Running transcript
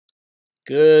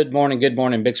Good morning,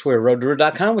 Big Square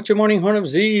Road.com with your morning horn of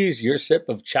Z's, your sip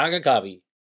of chaga coffee.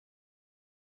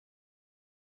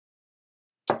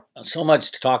 So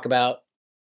much to talk about,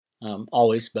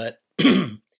 always, but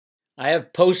I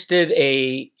have posted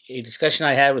a discussion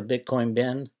I had with Bitcoin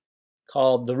Ben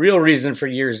called The Real Reason for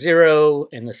Year Zero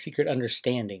and the Secret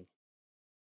Understanding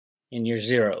in Year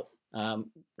Zero.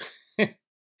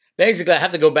 Basically, I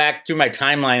have to go back through my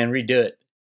timeline and redo it.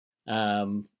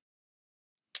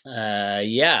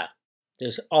 Yeah,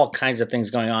 there's all kinds of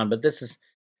things going on, but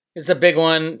it's a big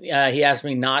one. He asked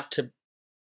me not to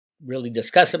really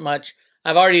discuss it much.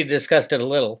 I've already discussed it a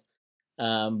little,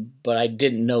 but I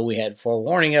didn't know we had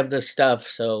forewarning of this stuff.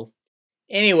 So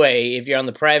anyway, if you're on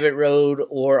the private road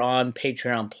or on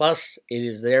Patreon Plus, it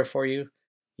is there for you.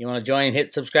 You want to join,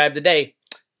 hit subscribe today.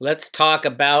 Let's talk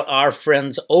about our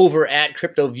friends over at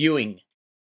Crypto Viewing.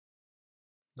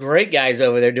 Great guys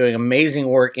over there doing amazing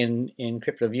work in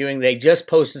crypto viewing. They just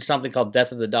posted something called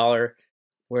Death of the Dollar,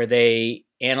 where they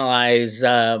analyze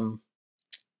some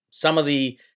of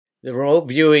the remote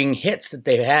viewing hits that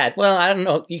they've had. Well, I don't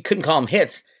know. You couldn't call them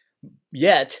hits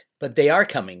yet, but they are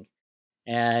coming.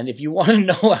 And if you want to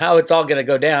know how it's all going to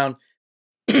go down,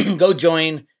 go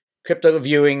join Crypto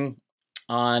Viewing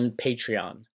on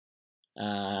Patreon.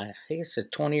 I think it's a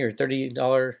 $20 or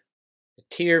 $30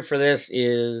 tier for this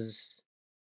is...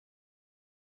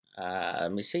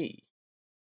 let me see.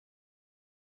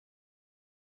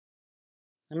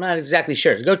 I'm not exactly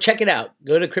sure. Go check it out.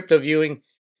 Go to Crypto Viewing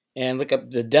and look up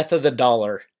the Death of the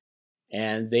Dollar.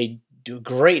 And they do a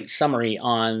great summary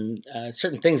on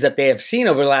certain things that they have seen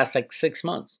over the last 6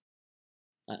 months.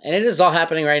 And it is all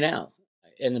happening right now.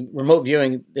 And remote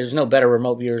viewing, there's no better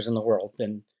remote viewers in the world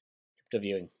than Crypto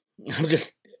Viewing.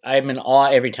 I'm in awe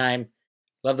every time.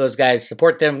 Love those guys.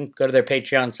 Support them. Go to their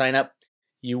Patreon, sign up.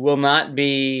 You will not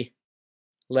be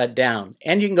let down.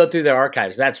 And you can go through their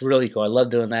archives. That's really cool. I love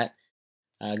doing that.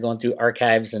 Going through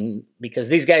archives, and because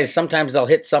these guys, sometimes they'll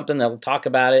hit something, they'll talk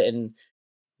about it, and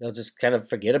they'll just kind of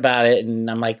forget about it. And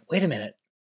I'm like, wait a minute.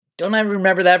 Don't I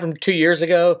remember that from 2 years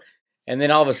ago? And then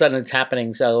all of a sudden it's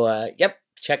happening. So, yep,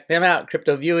 check them out.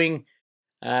 Crypto Viewing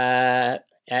at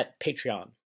Patreon.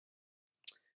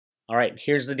 All right,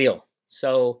 here's the deal.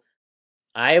 So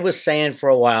I was saying for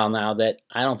a while now that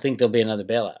I don't think there'll be another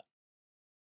bailout.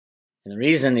 And the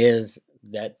reason is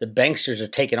that the banksters are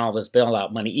taking all this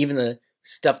bailout money, even the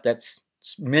stuff that's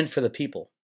meant for the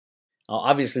people.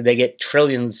 Obviously, they get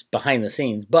trillions behind the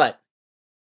scenes, but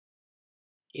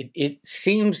it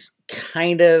seems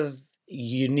kind of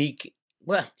unique.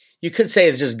 Well, you could say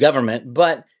it's just government,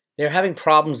 but they're having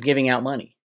problems giving out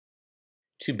money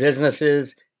to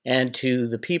businesses and to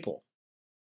the people.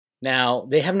 Now,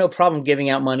 they have no problem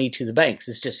giving out money to the banks.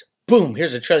 It's just, boom,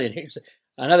 here's $1 trillion, here's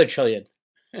another $1 trillion.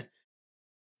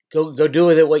 Go do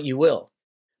with it what you will.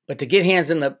 But to get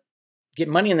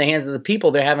money in the hands of the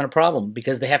people, they're having a problem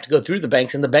because they have to go through the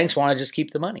banks, and the banks want to just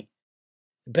keep the money.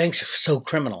 The banks are so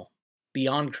criminal,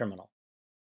 beyond criminal.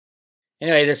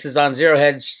 Anyway, this is on Zero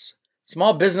Hedge.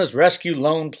 Small business rescue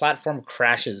loan platform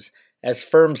crashes as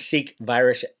firms seek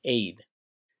virus aid.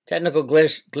 Technical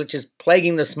glitches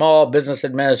plaguing the Small Business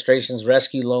Administration's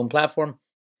rescue loan platform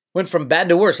went from bad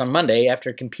to worse on Monday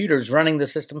after computers running the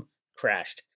system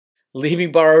crashed,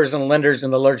 leaving borrowers and lenders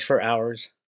in the lurch for hours.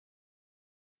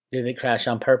 Did it crash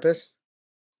on purpose?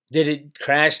 Did it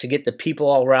crash to get the people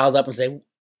all riled up and say,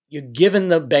 you're giving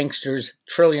the banksters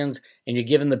trillions and you're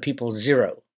giving the people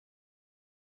zero?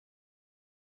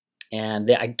 And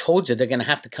I told you they're going to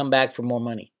have to come back for more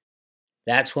money.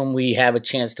 That's when we have a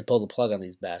chance to pull the plug on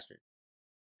these bastards.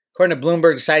 According to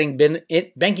Bloomberg, citing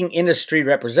banking industry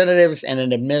representatives and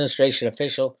an administration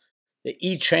official, the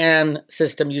E-Tran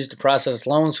system used to process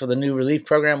loans for the new relief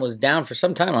program was down for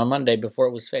some time on Monday before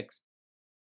it was fixed.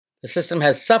 The system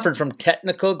has suffered from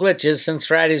technical glitches since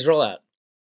Friday's rollout.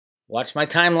 Watch my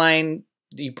timeline,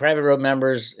 the private road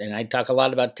members, and I talk a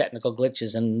lot about technical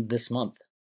glitches in this month.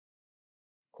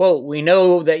 Quote, we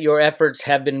know that your efforts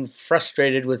have been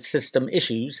frustrated with system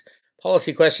issues,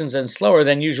 policy questions, and slower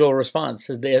than usual response,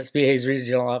 said the SBA's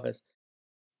regional office.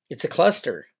 It's a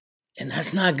cluster, and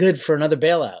that's not good for another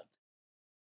bailout.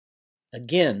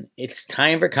 Again, it's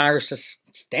time for Congress to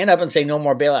stand up and say no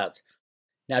more bailouts.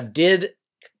 Now, did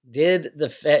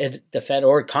the Fed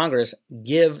or Congress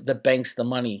give the banks the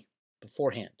money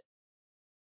beforehand?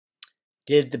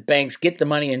 Did the banks get the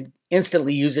money and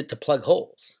instantly use it to plug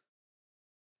holes?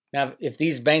 Now, if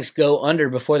these banks go under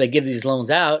before they give these loans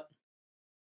out,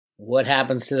 what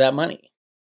happens to that money?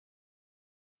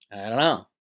 I don't know.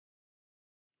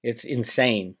 It's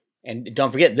insane. And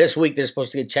don't forget, this week they're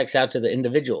supposed to get checks out to the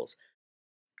individuals.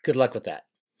 Good luck with that.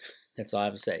 That's all I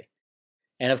have to say.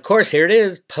 And of course, here it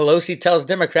is. Pelosi tells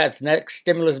Democrats next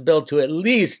stimulus bill to at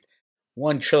least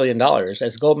 $1 trillion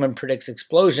as Goldman predicts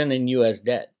explosion in U.S.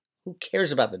 debt. Who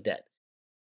cares about the debt?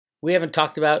 We haven't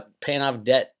talked about paying off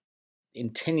debt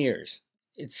in 10 years.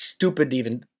 It's stupid to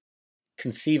even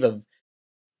conceive of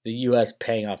the U.S.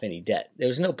 paying off any debt.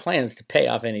 There's no plans to pay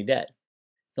off any debt.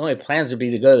 The only plans would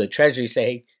be to go to the Treasury and say,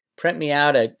 hey, print me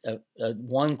out a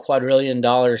 $1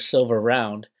 quadrillion silver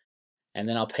round, and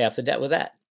then I'll pay off the debt with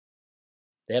that.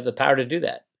 They have the power to do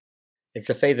that. It's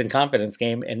a faith and confidence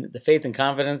game. And the faith and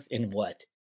confidence in what?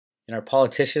 In our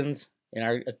politicians? In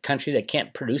our country that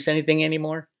can't produce anything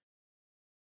anymore?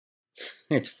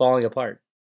 It's falling apart.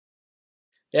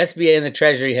 The SBA and the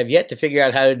Treasury have yet to figure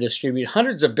out how to distribute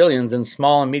hundreds of billions in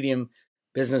small and medium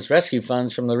business rescue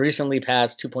funds from the recently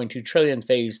passed $2.2 trillion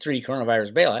Phase 3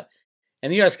 coronavirus bailout,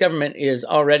 and the U.S. government is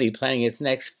already planning its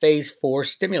next Phase 4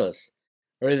 stimulus.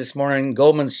 Early this morning,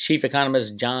 Goldman's chief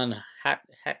economist John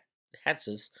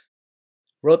Hatzis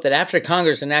wrote that after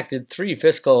Congress enacted 3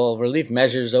 fiscal relief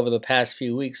measures over the past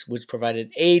few weeks, which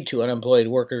provided aid to unemployed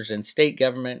workers and state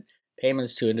government,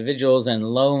 payments to individuals, and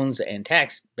loans and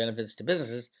tax benefits to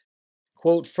businesses,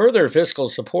 quote, further fiscal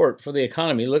support for the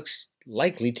economy looks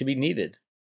likely to be needed.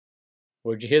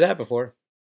 Where'd you hear that before?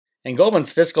 And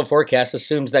Goldman's fiscal forecast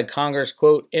assumes that Congress,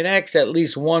 quote, enacts at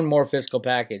least one more fiscal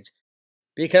package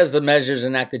because the measures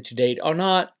enacted to date are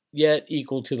not yet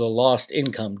equal to the lost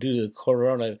income due to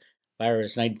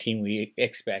coronavirus 19 we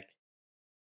expect.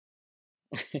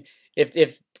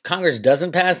 If Congress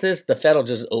doesn't pass this, the Fed will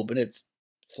just open its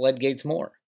floodgates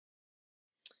more.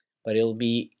 But it'll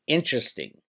be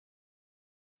interesting,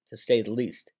 to say the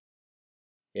least,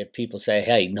 if people say,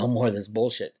 hey, no more of this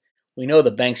bullshit. We know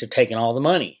the banks are taking all the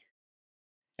money.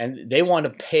 And they want to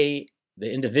pay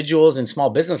the individuals and small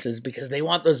businesses because they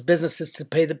want those businesses to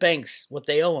pay the banks what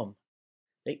they owe them.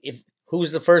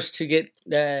 Who's the first to get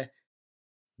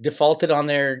defaulted on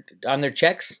their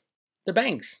checks? The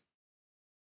banks.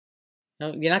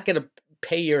 Now, you're not going to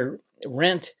pay your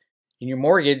rent and your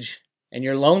mortgage and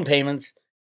your loan payments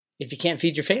if you can't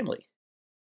feed your family.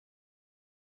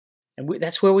 And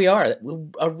that's where we are. We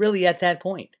are really at that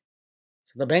point.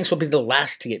 So the banks will be the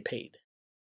last to get paid.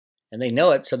 And they know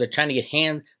it, so they're trying to get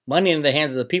money into the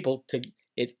hands of the people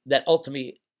that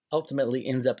ultimately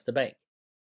ends up at the bank.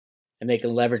 And they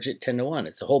can leverage it 10 to 1.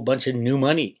 It's a whole bunch of new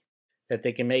money that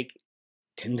they can make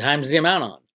 10 times the amount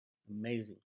on.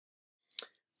 Amazing.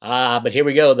 But here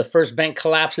we go. The first bank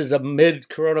collapses amid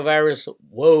coronavirus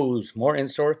woes. More in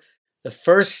store. The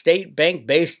first state bank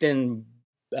based in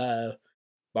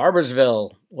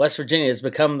Barboursville, West Virginia, has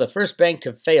become the first bank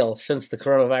to fail since the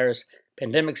coronavirus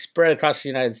pandemic spread across the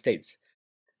United States.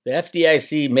 The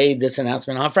FDIC made this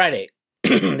announcement on Friday.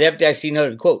 The FDIC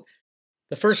noted, quote,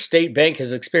 the First State Bank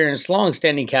has experienced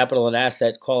long-standing capital and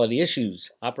asset quality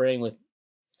issues, operating with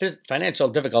financial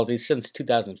difficulties since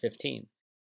 2015.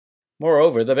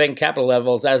 Moreover, the bank capital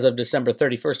levels as of December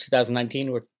 31st,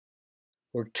 2019 were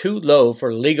too low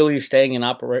for legally staying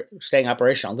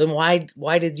operational. Then why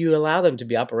did you allow them to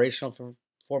be operational for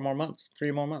 3 more months?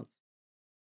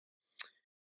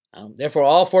 Therefore,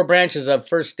 all 4 branches of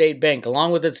First State Bank,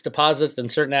 along with its deposits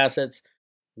and certain assets,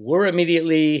 were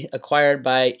immediately acquired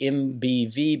by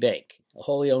MBV Bank, a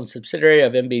wholly owned subsidiary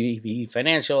of MBV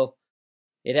Financial.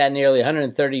 It had nearly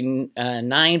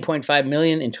 $139.5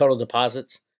 million in total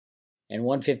deposits and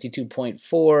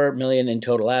 $152.4 million in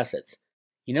total assets.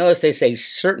 You notice they say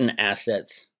certain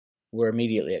assets were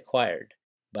immediately acquired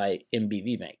by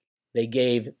MBV Bank. They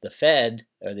gave the Fed,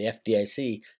 or the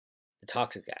FDIC, the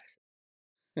toxic assets.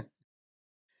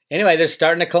 Anyway, they're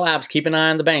starting to collapse. Keep an eye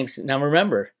on the banks. Now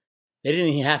remember, they didn't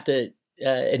even have to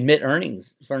admit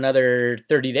earnings for another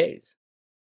 30 days.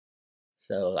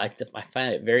 So I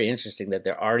find it very interesting that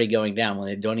they're already going down when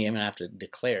they don't even have to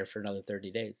declare for another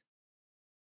 30 days.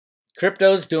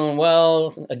 Crypto's doing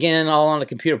well. Again, all on a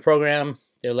computer program.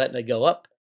 They're letting it go up.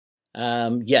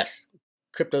 Yes,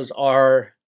 cryptos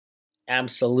are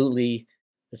absolutely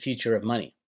the future of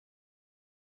money.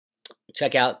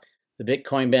 Check out the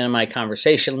Bitcoin bin in my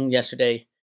conversation yesterday,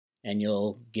 and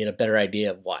you'll get a better idea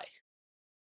of why.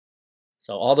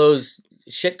 So all those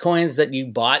shit coins that you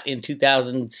bought in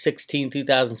 2016,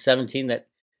 2017 that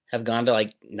have gone to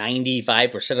like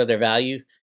 95% of their value,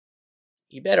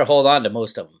 you better hold on to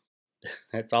most of them.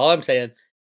 That's all I'm saying.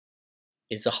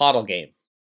 It's a hodl game.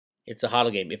 It's a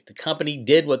hodl game. If the company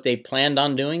did what they planned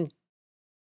on doing,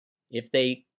 if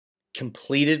they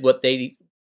completed what they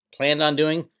planned on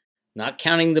doing, not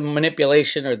counting the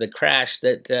manipulation or the crash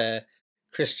that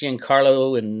Christian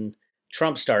Carlo and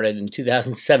Trump started in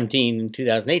 2017 and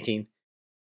 2018,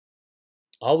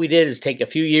 all we did is take a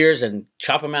few years and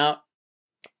chop them out.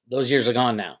 Those years are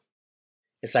gone now.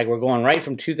 It's like we're going right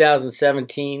from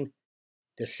 2017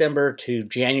 December to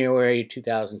January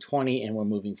 2020, and we're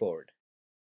moving forward.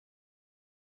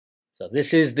 So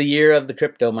this is the year of the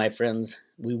crypto, my friends.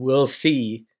 We will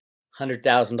see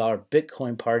 $100,000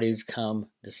 Bitcoin parties come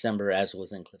December, as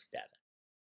was in Cliff's data.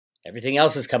 Everything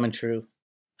else is coming true.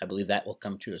 I believe that will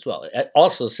come true as well.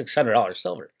 Also, $600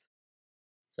 silver.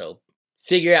 So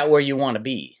figure out where you want to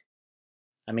be.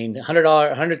 I mean,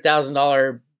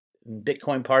 $100,000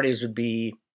 Bitcoin parties would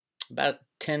be about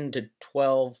 10 to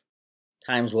 12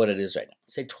 times what it is right now.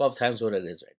 Say 12 times what it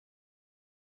is right now.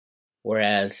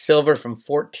 Whereas silver from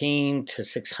 14 to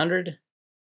 600,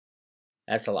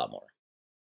 that's a lot more.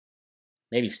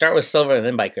 Maybe start with silver and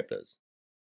then buy cryptos.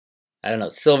 I don't know.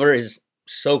 Silver is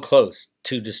so close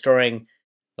to destroying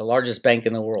the largest bank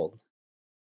in the world.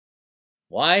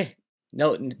 Why?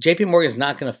 No, JP Morgan's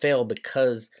not going to fail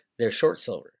because they're short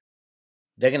silver.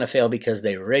 They're going to fail because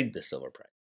they rigged the silver price.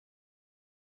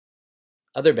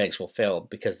 Other banks will fail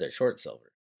because they're short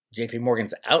silver. JP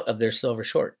Morgan's out of their silver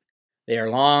short. They are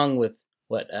long with,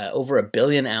 over 1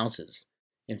 billion ounces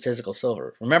in physical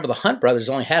silver. Remember, the Hunt brothers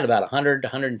only had about 100 to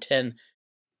 110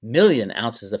 million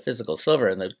ounces of physical silver,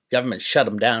 and the government shut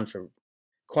them down for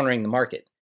cornering the market.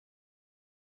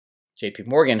 JP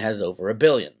Morgan has over 1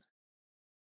 billion.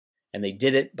 And they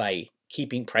did it by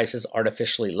keeping prices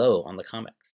artificially low on the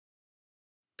COMEX.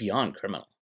 Beyond criminal.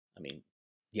 I mean,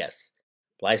 yes,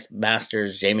 Blythe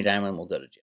Masters, Jamie Dimon will go to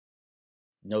jail.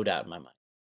 No doubt in my mind.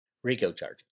 RICO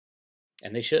charges.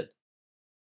 And they should.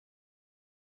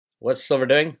 What's silver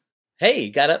doing?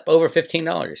 Hey, got up over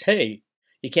 $15. Hey,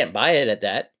 you can't buy it at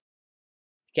that.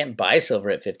 You can't buy silver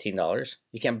at $15.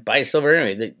 You can't buy silver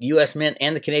anyway. The U.S. Mint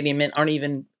and the Canadian Mint aren't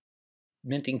even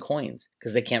minting coins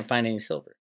because they can't find any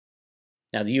silver.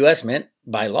 Now, the U.S. Mint,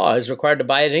 by law, is required to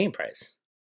buy at any price.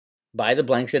 Buy the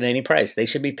blanks at any price. They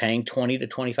should be paying $20 to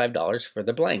 $25 for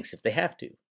the blanks if they have to.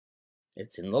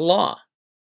 It's in the law.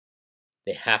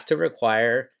 They have to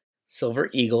require silver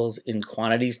eagles in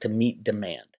quantities to meet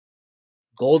demand.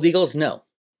 Gold eagles, no,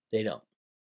 they don't.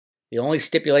 The only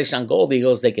stipulation on gold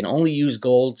eagles, they can only use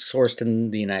gold sourced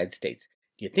in the United States.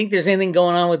 Do you think there's anything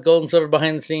going on with gold and silver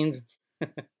behind the scenes?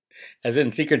 As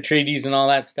in secret treaties and all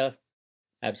that stuff?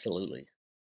 Absolutely.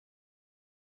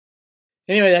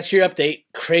 Anyway, that's your update.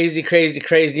 Crazy, crazy,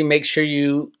 crazy. Make sure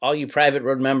all you private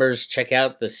road members, check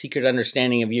out the Secret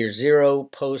Understanding of Year Zero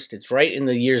post. It's right in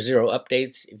the Year Zero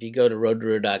updates. If you go to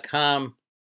roadtoroad.com,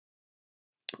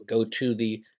 go to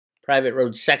the private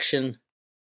road section.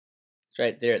 It's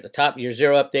right there at the top, Year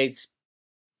Zero updates.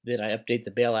 Then I update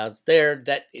the bailouts there.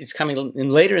 That is coming in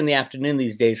later in the afternoon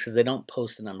these days because they don't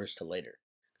post the numbers till later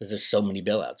because there's so many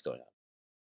bailouts going on.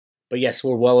 But yes,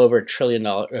 we're well over $1 trillion,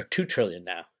 or $2 trillion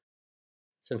now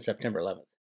since September 11th.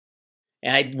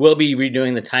 And I will be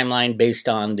redoing the timeline based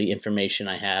on the information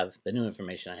I have, the new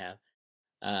information I have.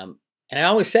 And I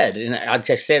always said, and I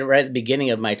just said right at the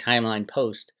beginning of my timeline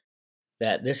post,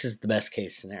 that this is the best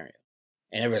case scenario.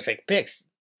 And everyone's like, Pix,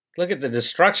 look at the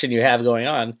destruction you have going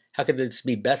on. How could this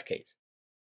be best case?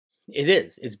 It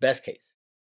is. It's best case.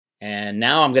 And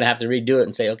now I'm going to have to redo it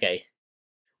and say, okay,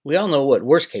 we all know what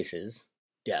worst case is,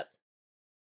 death.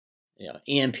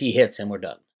 EMP hits and we're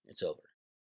done. It's over.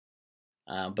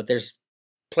 But there's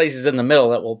places in the middle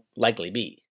that will likely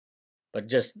be. But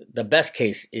just the best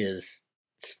case is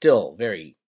still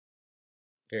very,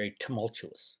 very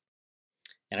tumultuous.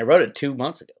 And I wrote it 2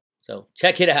 months ago. So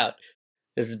check it out.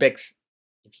 This is Bix.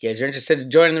 If you guys are interested in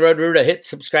joining the Road Ruta, hit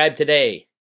subscribe today.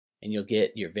 And you'll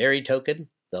get your very token,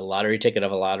 the lottery ticket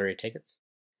of a lottery tickets,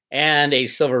 and a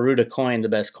silver Ruta coin, the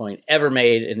best coin ever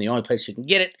made. And the only place you can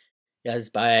get it is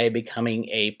by becoming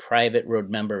a private road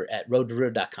member at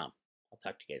roadtoroad.com. I'll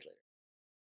talk to you guys later.